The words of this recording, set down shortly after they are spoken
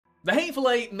The Hateful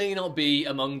Eight may not be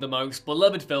among the most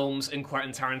beloved films in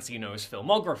Quentin Tarantino's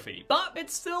filmography, but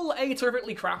it's still a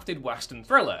terrifically crafted Western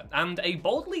thriller, and a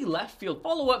boldly left-field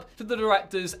follow-up to the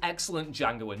director's excellent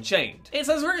Django Unchained. It's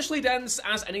as richly dense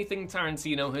as anything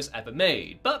Tarantino has ever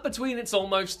made, but between its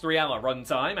almost 3-hour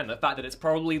runtime and the fact that it's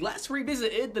probably less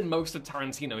revisited than most of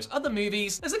Tarantino's other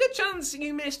movies, there's a good chance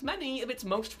you missed many of its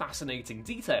most fascinating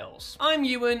details. I'm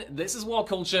Ewan, this is War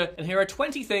Culture, and here are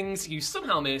 20 things you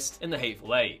somehow missed in The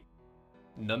Hateful Eight.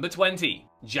 Number 20.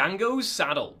 Django's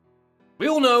Saddle. We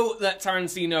all know that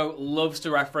Tarantino loves to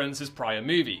reference his prior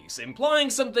movies, implying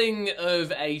something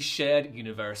of a shared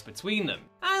universe between them.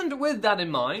 And with that in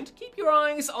mind, keep your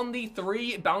eyes on the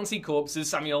 3 bounty corpses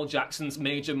Samuel Jackson's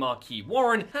Major Marquis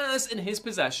Warren has in his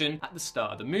possession at the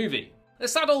start of the movie. The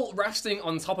saddle resting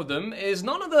on top of them is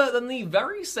none other than the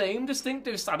very same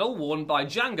distinctive saddle worn by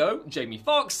Django, Jamie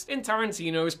Foxx, in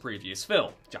Tarantino's previous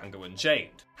film, Django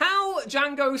Unchained. How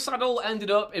Django's saddle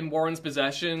ended up in Warren's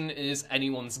possession is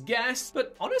anyone's guess,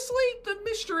 but honestly, the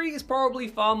mystery is probably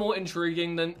far more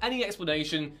intriguing than any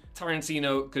explanation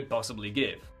Tarantino could possibly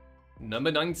give.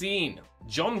 Number 19.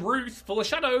 John Ruth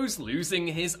foreshadows losing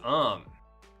his arm.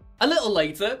 A little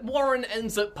later, Warren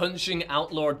ends up punching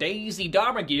outlaw Daisy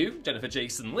Darmague, Jennifer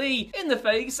Jason Leigh, in the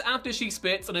face after she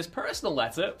spits on his personal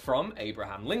letter from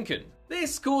Abraham Lincoln.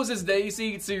 This causes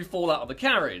Daisy to fall out of the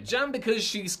carriage, and because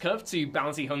she's cuffed to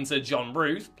bounty hunter John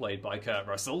Ruth, played by Kurt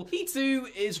Russell, he too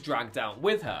is dragged out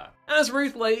with her. As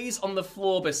Ruth lays on the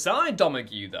floor beside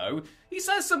Darmague though, he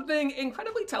says something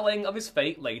incredibly telling of his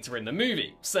fate later in the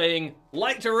movie, saying,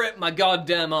 "Like to rip my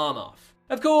goddamn arm off."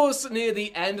 Of course, near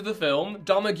the end of the film,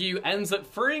 Darmague ends up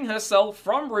freeing herself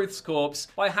from Ruth's corpse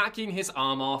by hacking his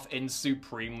arm off in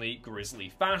supremely grisly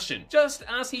fashion, just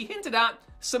as he hinted at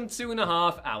some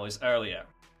 2.5 hours earlier.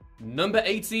 Number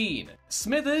 18.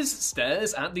 Smithers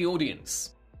stares at the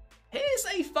audience. Here's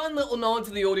a fun little nod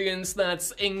to the audience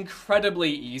that's incredibly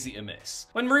easy to miss.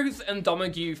 When Ruth and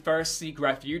Darmague first seek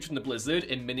refuge from the blizzard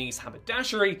in Minnie's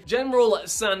haberdashery, General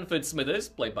Sanford Smithers,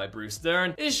 played by Bruce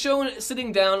Dern, is shown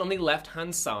sitting down on the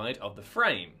left-hand side of the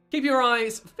frame. Keep your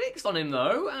eyes fixed on him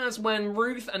though, as when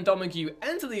Ruth and Darmague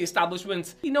enter the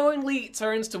establishment, he knowingly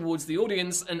turns towards the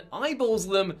audience and eyeballs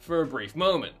them for a brief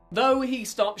moment. Though he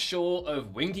stops short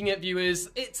of winking at viewers,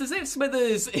 it's as if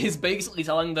Smithers is basically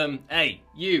telling them, "Hey,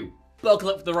 you, buckle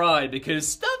up for the ride because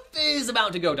stuff is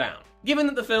about to go down." Given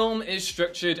that the film is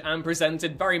structured and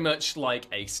presented very much like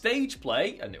a stage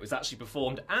play, and it was actually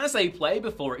performed as a play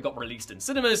before it got released in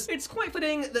cinemas, it's quite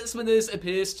fitting that Smithers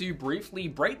appears to briefly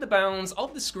break the bounds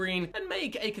of the screen and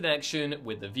make a connection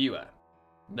with the viewer.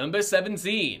 Number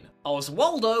 17.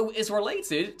 Oswaldo is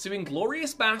related to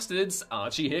Inglourious Basterds'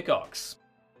 Archie Hickox.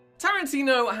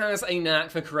 Tarantino has a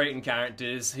knack for creating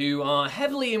characters who are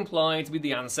heavily implied to be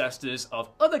the ancestors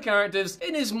of other characters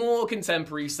in his more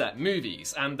contemporary set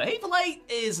movies, and The Hateful Eight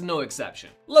is no exception.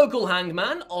 Local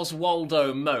hangman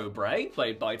Oswaldo Mowbray,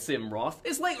 played by Tim Roth,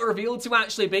 is later revealed to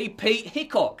actually be Pete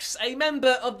Hickox, a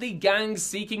member of the gang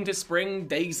seeking to spring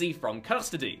Daisy from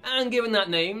custody. And given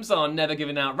that names are never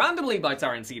given out randomly by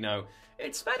Tarantino,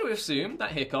 it's fair to assume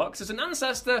that Hickox is an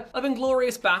ancestor of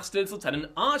Inglourious Basterds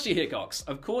Lieutenant Archie Hickox,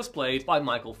 of course played by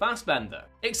Michael Fassbender.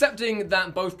 Accepting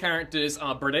that both characters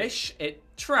are British, it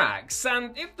tracks,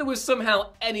 and if there was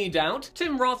somehow any doubt,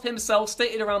 Tim Roth himself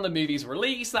stated around the movie's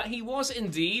release that he was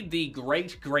indeed the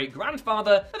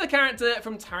great-great-grandfather of a character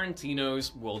from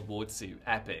Tarantino's World War II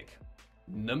epic.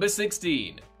 Number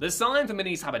 16. The sign for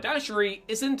Minnie's haberdashery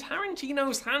is in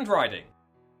Tarantino's handwriting.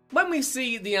 When we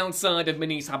see the outside of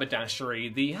Minnie's haberdashery,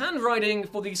 the handwriting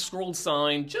for the scrawled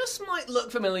sign just might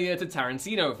look familiar to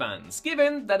Tarantino fans,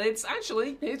 given that it's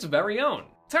actually his very own.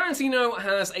 Tarantino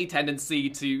has a tendency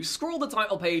to scrawl the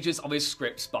title pages of his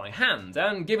scripts by hand,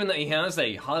 and given that he has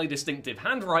a highly distinctive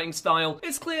handwriting style,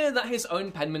 it's clear that his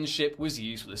own penmanship was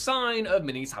used for the sign of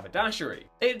Minnie's haberdashery.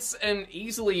 It's an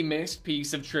easily missed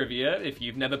piece of trivia if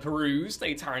you've never perused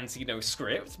a Tarantino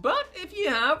script, but if you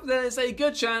have, there's a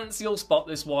good chance you'll spot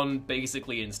this one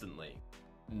basically instantly.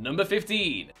 Number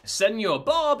 15. Senor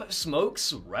Bob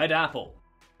smokes red apple.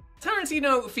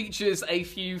 Tarantino features a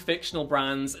few fictional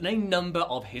brands in a number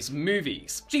of his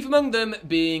movies, chief among them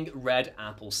being Red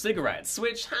Apple cigarettes,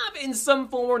 which have in some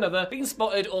form or another been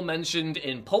spotted or mentioned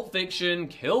in Pulp Fiction,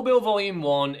 Kill Bill Volume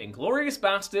 1, Inglourious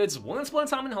Basterds, Once Upon a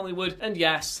Time in Hollywood, and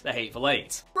yes, The Hateful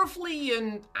Eight. Roughly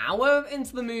an hour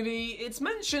into the movie, it's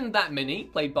mentioned that Minnie,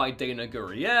 played by Dana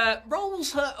Gurrier,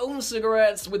 rolls her own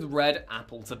cigarettes with Red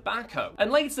Apple tobacco,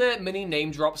 and later Minnie name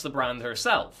drops the brand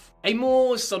herself. A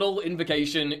more subtle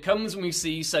invocation comes when we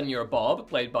see Senor Bob,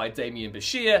 played by Damian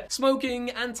Bashir,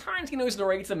 smoking, and Tarantino's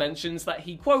narrator mentions that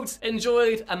he, quote,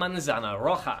 enjoyed a manzana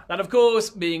roja. That, of course,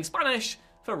 being Spanish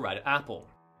for red apple.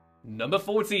 Number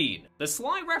 14. The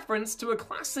sly reference to a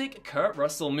classic Kurt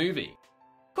Russell movie.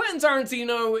 Quentin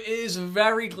Tarantino is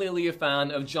very clearly a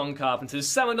fan of John Carpenter's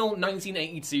seminal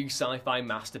 1982 sci-fi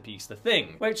masterpiece The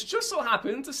Thing, which just so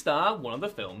happened to star one of the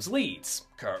film's leads,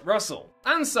 Kurt Russell.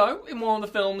 And so, in one of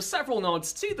the film's several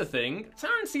nods to The Thing,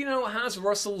 Tarantino has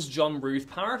Russell's John Ruth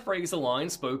paraphrase a line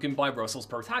spoken by Russell's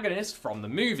protagonist from the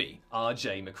movie,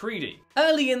 R.J. MacReady.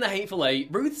 Early in The Hateful Eight,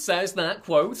 Ruth says that,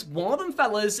 quote, one of them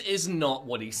fellas is not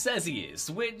what he says he is,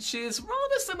 which is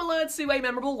rather similar to a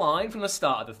memorable line from the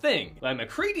start of The Thing, where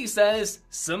MacReady says,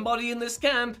 somebody in this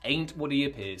camp ain't what he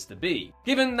appears to be.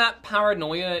 Given that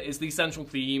paranoia is the central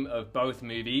theme of both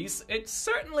movies, it's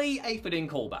certainly a fitting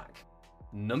callback.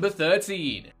 Number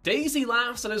 13. Daisy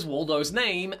laughs at Oswaldo's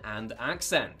name and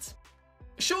accent.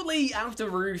 Shortly after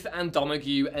Ruth and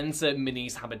Domergue enter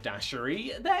Minnie's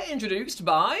haberdashery, they're introduced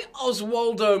by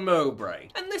Oswaldo Mowbray,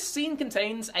 and this scene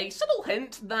contains a subtle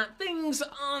hint that things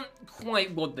aren't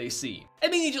quite what they seem.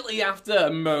 Immediately after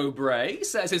Mowbray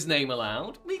says his name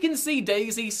aloud, we can see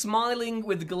Daisy smiling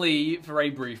with glee for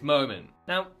a brief moment.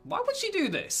 Now, why would she do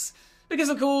this? Because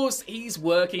of course, he's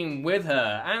working with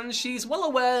her, and she's well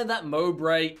aware that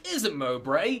Mowbray isn't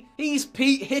Mowbray, he's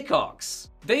Pete Hickox.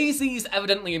 Daisy's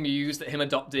evidently amused at him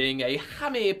adopting a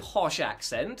hammy posh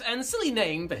accent and silly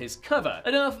name for his cover,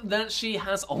 enough that she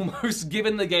has almost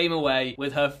given the game away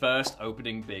with her first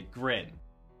opening big grin.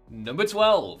 Number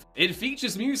 12. It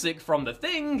features music from The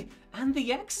Thing and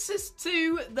The Exorcist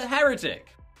 2: The Heretic.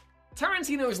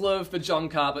 Tarantino's love for John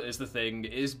Carpenter's The Thing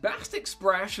is best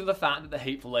expressed through the fact that The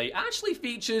Hateful Eight actually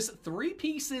features 3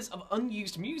 pieces of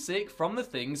unused music from The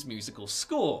Thing's musical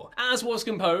score, as was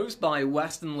composed by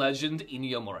Western legend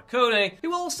Ennio Morricone,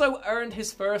 who also earned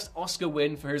his first Oscar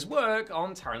win for his work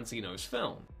on Tarantino's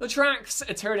film. The tracks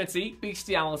Eternity,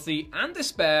 Bestiality, and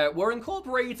Despair were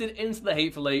incorporated into The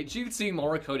Hateful Eight due to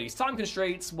Morricone's time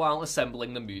constraints while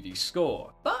assembling the movie's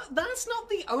score. But that's not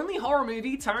the only horror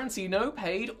movie Tarantino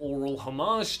paid oral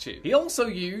homage to. He also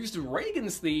used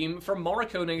Reagan's theme from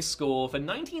Morricone's score for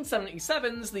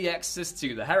 1977's The Exorcist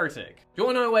II: The Heretic. Do you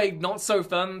want to know a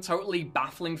not-so-fun, totally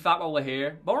baffling fact while we're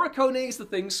here? Morricone's The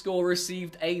Thing score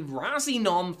received a Razzie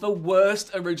nom for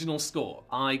Worst Original Score.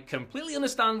 I completely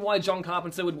understand why John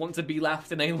Carpenter would want to be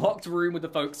left in a locked room with the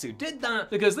folks who did that,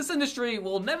 because this industry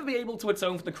will never be able to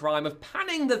atone for the crime of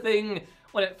panning The Thing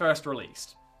when it first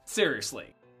released.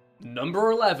 Seriously. Number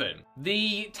 11.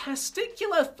 The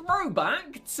testicular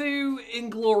throwback to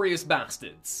Inglourious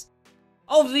Basterds.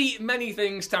 Of the many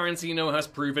things Tarantino has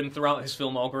proven throughout his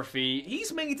filmography,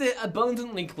 he's made it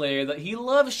abundantly clear that he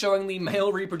loves showing the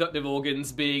male reproductive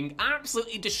organs being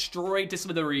absolutely destroyed to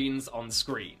smithereens on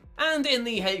screen. And in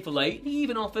The Hateful Eight, he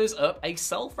even offers up a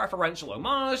self-referential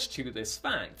homage to this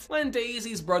fact, when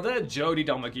Daisy's brother, Jody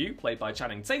Domergue, played by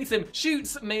Channing Tatum,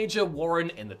 shoots Major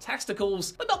Warren in the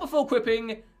testicles, but not before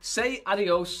quipping, "Say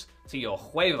adios to your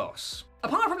huevos."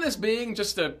 Apart from this being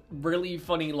just a really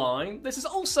funny line, this is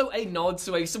also a nod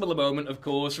to a similar moment, of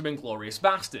course, from Inglourious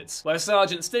Basterds, where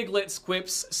Sergeant Stiglitz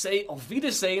quips, "Say auf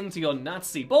Wiedersehen to your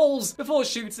Nazi balls," before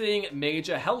shooting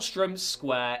Major Hellstrom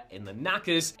square in the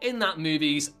knackers in that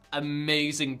movie's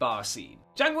amazing bar scene.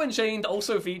 Django Unchained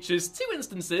also features 2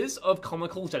 instances of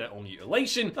comical genital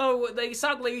mutilation, though they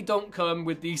sadly don't come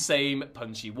with the same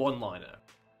punchy one-liner.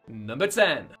 Number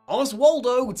 10.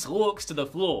 Oswaldo talks to the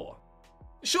floor.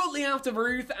 Shortly after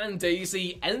Ruth and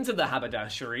Daisy enter the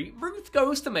haberdashery, Ruth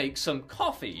goes to make some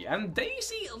coffee, and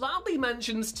Daisy loudly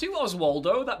mentions to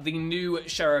Oswaldo that the new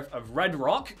sheriff of Red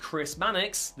Rock, Chris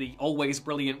Mannix, the always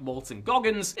brilliant Walton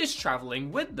Goggins, is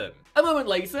traveling with them. A moment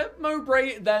later,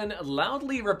 Mowbray then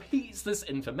loudly repeats this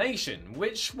information,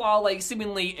 which, while a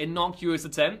seemingly innocuous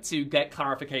attempt to get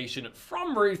clarification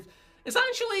from Ruth, is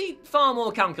actually far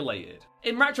more calculated.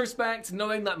 In retrospect,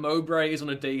 knowing that Mowbray is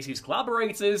one of Daisy's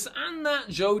collaborators and that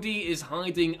Jody is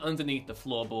hiding underneath the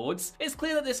floorboards, it's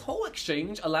clear that this whole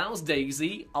exchange allows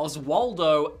Daisy,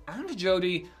 Oswaldo, and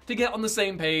Jody to get on the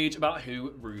same page about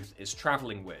who Ruth is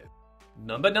traveling with.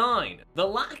 Number 9. The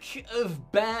lack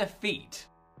of bare feet.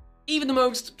 Even the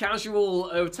most casual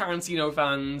of Tarantino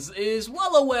fans is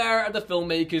well aware of the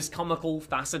filmmaker's comical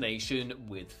fascination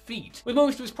with feet, with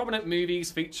most of his prominent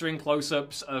movies featuring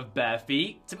close-ups of bare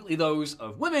feet, typically those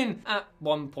of women, at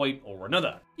one point or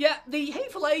another. Yeah, the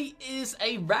Hateful Eight is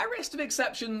a rarest of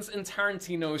exceptions in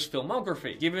Tarantino's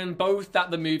filmography, given both that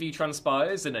the movie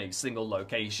transpires in a single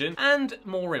location, and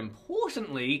more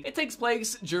importantly, it takes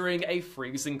place during a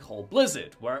freezing cold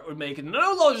blizzard, where it would make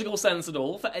no logical sense at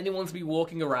all for anyone to be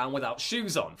walking around without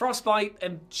shoes on. Frostbite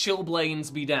and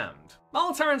chilblains be damned.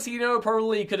 While Tarantino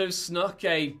probably could have snuck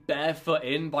a barefoot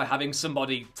in by having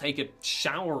somebody take a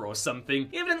shower or something,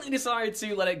 he evidently decided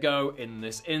to let it go in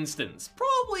this instance,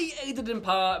 probably aided in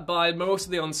part by most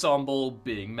of the ensemble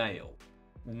being male.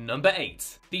 Number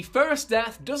 8. The first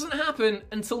death doesn't happen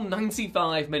until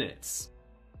 95 minutes.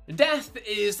 Death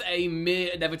is a mere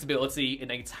inevitability in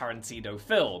a Tarantino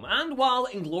film, and while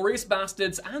Inglourious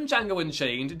Basterds and Django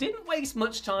Unchained didn't waste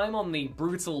much time on the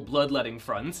brutal bloodletting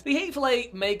front, The Hateful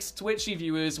Eight makes twitchy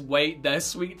viewers wait their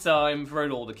sweet time for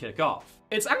it all to kick off.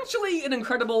 It's actually an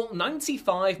incredible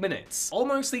 95 minutes,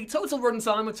 almost the total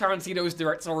runtime of Tarantino's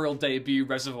directorial debut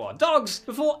Reservoir Dogs,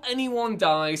 before anyone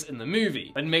dies in the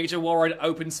movie, when Major Warren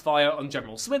opens fire on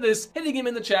General Smithers, hitting him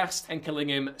in the chest and killing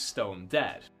him stone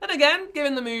dead. And again,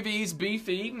 given the movie's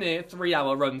beefy, near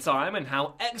 3-hour runtime and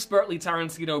how expertly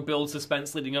Tarantino builds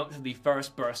suspense leading up to the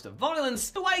first burst of violence,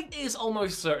 the wait is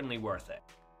almost certainly worth it.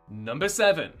 Number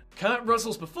 7. Kurt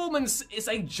Russell's performance is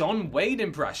a John Wayne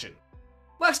impression.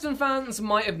 Western fans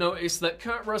might have noticed that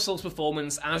Kurt Russell's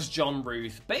performance as John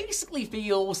Ruth basically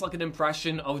feels like an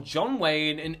impression of John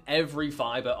Wayne in every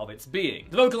fibre of its being,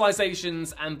 the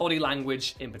vocalizations and body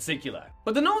language in particular.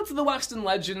 But the nod to the Western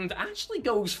legend actually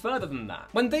goes further than that.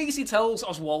 When Daisy tells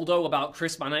Oswaldo about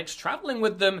Chris Mannix traveling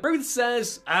with them, Ruth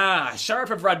says, "Ah,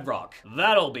 Sheriff of Red Rock,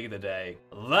 that'll be the day.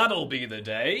 That'll be the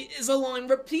day," is a line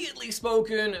repeatedly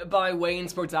spoken by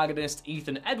Wayne's protagonist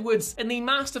Ethan Edwards in the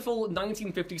masterful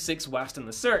 1956 Western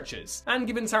The Searchers. And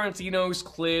given Tarantino's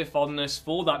clear fondness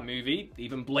for that movie,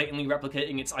 even blatantly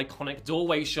replicating its iconic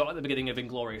doorway shot at the beginning of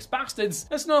Inglourious Basterds,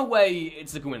 there's no way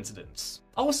it's a coincidence.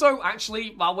 Also,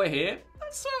 actually, while we're here,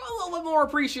 let's throw a little bit more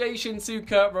appreciation to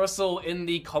Kurt Russell in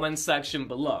the comments section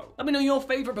below. Let me know your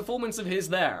favourite performance of his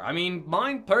there. I mean,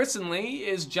 mine personally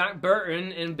is Jack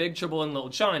Burton in Big Trouble in Little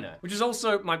China, which is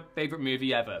also my favourite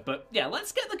movie ever. But yeah,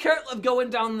 let's get the Kurt love going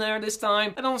down there this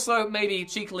time, and also maybe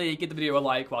cheekily give the video a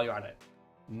like while you're at it.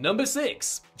 Number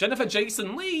 6. Jennifer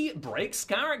Jason Leigh breaks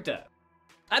character.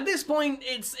 At this point,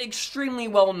 it's extremely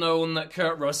well known that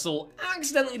Kurt Russell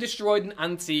accidentally destroyed an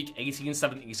antique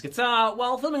 1870s guitar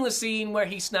while filming the scene where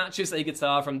he snatches a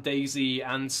guitar from Daisy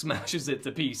and smashes it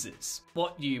to pieces.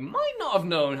 What you might not have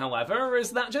known, however,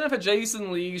 is that Jennifer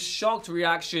Jason Leigh's shocked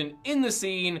reaction in the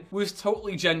scene was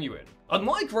totally genuine.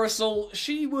 Unlike Russell,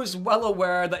 she was well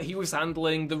aware that he was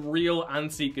handling the real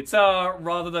antique guitar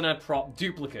rather than a prop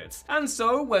duplicate. And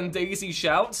so when Daisy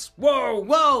shouts, "Whoa,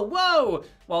 whoa, whoa!"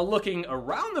 while looking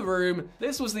around the room,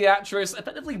 this was the actress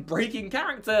effectively breaking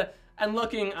character and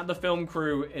looking at the film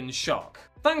crew in shock.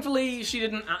 Thankfully, she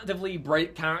didn't actively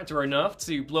break character enough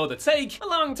to blow the take,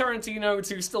 allowing Tarantino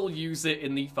to still use it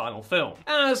in the final film.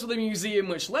 As for the museum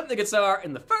which lent the guitar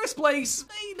in the first place,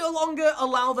 they no longer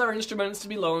allow their instruments to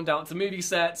be loaned out to movie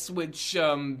sets, which,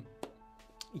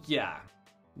 yeah.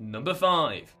 Number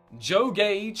 5. Joe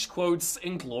Gage quotes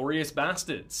Inglourious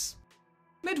Basterds.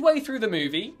 Midway through the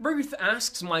movie, Ruth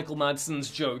asks Michael Madsen's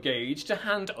Joe Gage to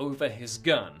hand over his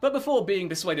gun. But before being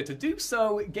persuaded to do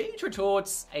so, Gage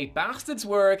retorts, "A bastard's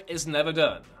work is never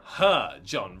done. Her,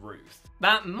 John Ruth."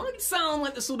 That might sound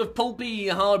like the sort of pulpy,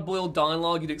 hard-boiled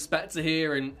dialogue you'd expect to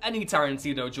hear in any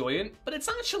Tarantino joint, but it's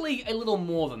actually a little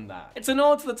more than that. It's a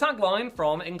nod to the tagline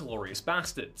from Inglourious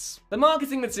Basterds. The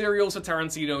marketing materials for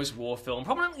Tarantino's war film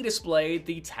prominently displayed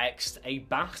the text, "A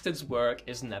bastard's work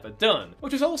is never done,"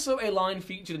 which was also a line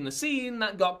featured in the scene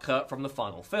that got cut from the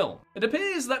final film. It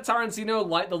appears that Tarantino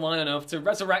liked the line enough to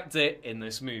resurrect it in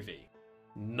this movie.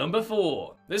 Number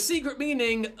 4. The secret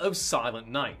meaning of Silent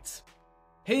Night.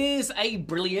 Here's a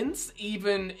brilliant,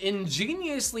 even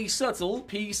ingeniously subtle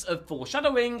piece of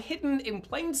foreshadowing hidden in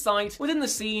plain sight within the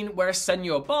scene where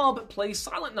Senor Bob plays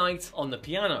Silent Night on the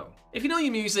piano. If you know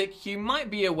your music, you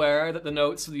might be aware that the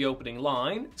notes for the opening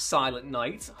line, Silent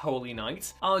Night, Holy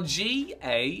Night, are G-A-G-E,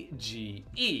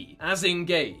 as in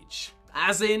Gage.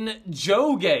 As in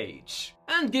Joe Gage.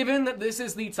 And given that this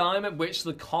is the time at which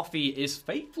the coffee is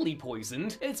fatefully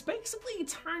poisoned, it's basically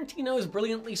Tarantino's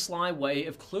brilliantly sly way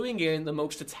of cluing in the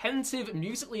most attentive,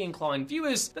 musically inclined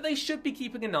viewers that they should be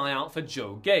keeping an eye out for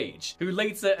Joe Gage, who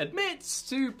later admits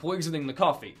to poisoning the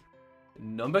coffee.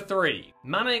 Number 3.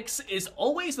 Mannix is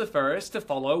always the first to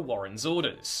follow Warren's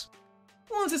orders.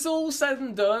 Once it's all said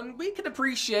and done, we can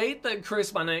appreciate that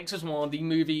Chris Mannix is one of the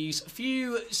movie's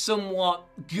few somewhat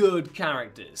good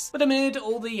characters. But amid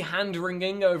all the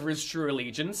hand-wringing over his true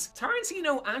allegiance,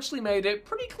 Tarantino actually made it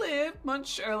pretty clear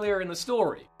much earlier in the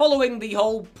story. Following the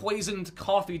whole poisoned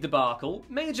coffee debacle,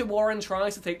 Major Warren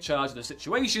tries to take charge of the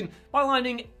situation by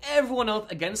lining everyone up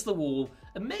against the wall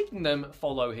and making them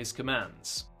follow his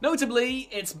commands. Notably,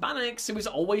 it's Mannix who is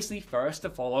always the first to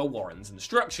follow Warren's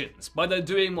instructions, whether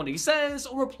doing what he says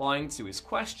or replying to his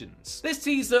questions. This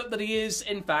tees up that he is,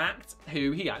 in fact,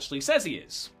 who he actually says he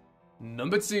is.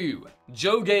 Number 2.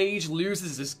 Joe Gage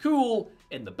loses his cool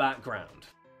in the background.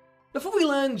 Before we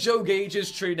learn Joe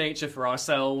Gage's true nature for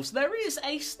ourselves, there is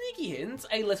a sneaky hint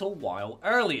a little while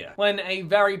earlier, when a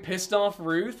very pissed off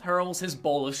Ruth hurls his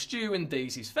bowl of stew in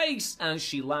Daisy's face as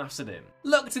she laughs at him.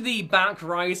 Look to the back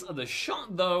right of the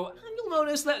shot though, and you'll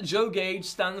notice that Joe Gage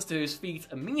stands to his feet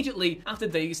immediately after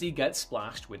Daisy gets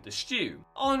splashed with the stew.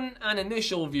 On an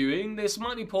initial viewing, this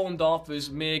might be pawned off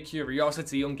as mere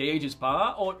curiosity on Gage's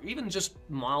part, or even just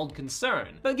mild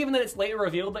concern, but given that it's later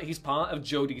revealed that he's part of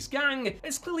Jodie's gang,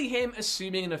 it's clearly him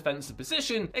assuming an offensive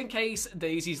position in case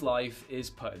Daisy's life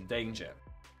is put in danger.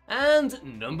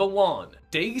 And number 1.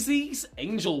 Daisy's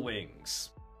angel wings.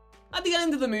 At the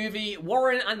end of the movie,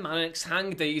 Warren and Mannix hang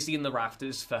Daisy in the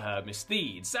rafters for her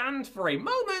misdeeds, and for a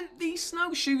moment, the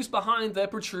snowshoes behind her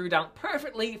protrude out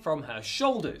perfectly from her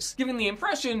shoulders, giving the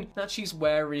impression that she's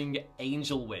wearing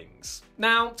angel wings.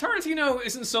 Now, Tarantino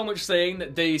isn't so much saying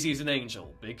that Daisy's an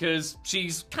angel, because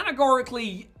she's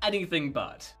categorically anything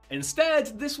but.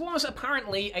 Instead, this was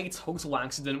apparently a total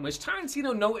accident which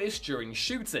Tarantino noticed during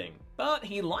shooting, but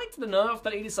he liked it enough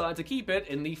that he decided to keep it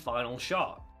in the final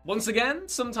shot. Once again,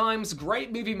 sometimes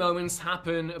great movie moments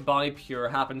happen by pure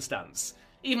happenstance,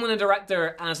 even when a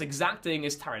director as exacting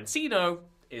as Tarantino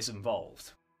is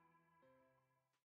involved.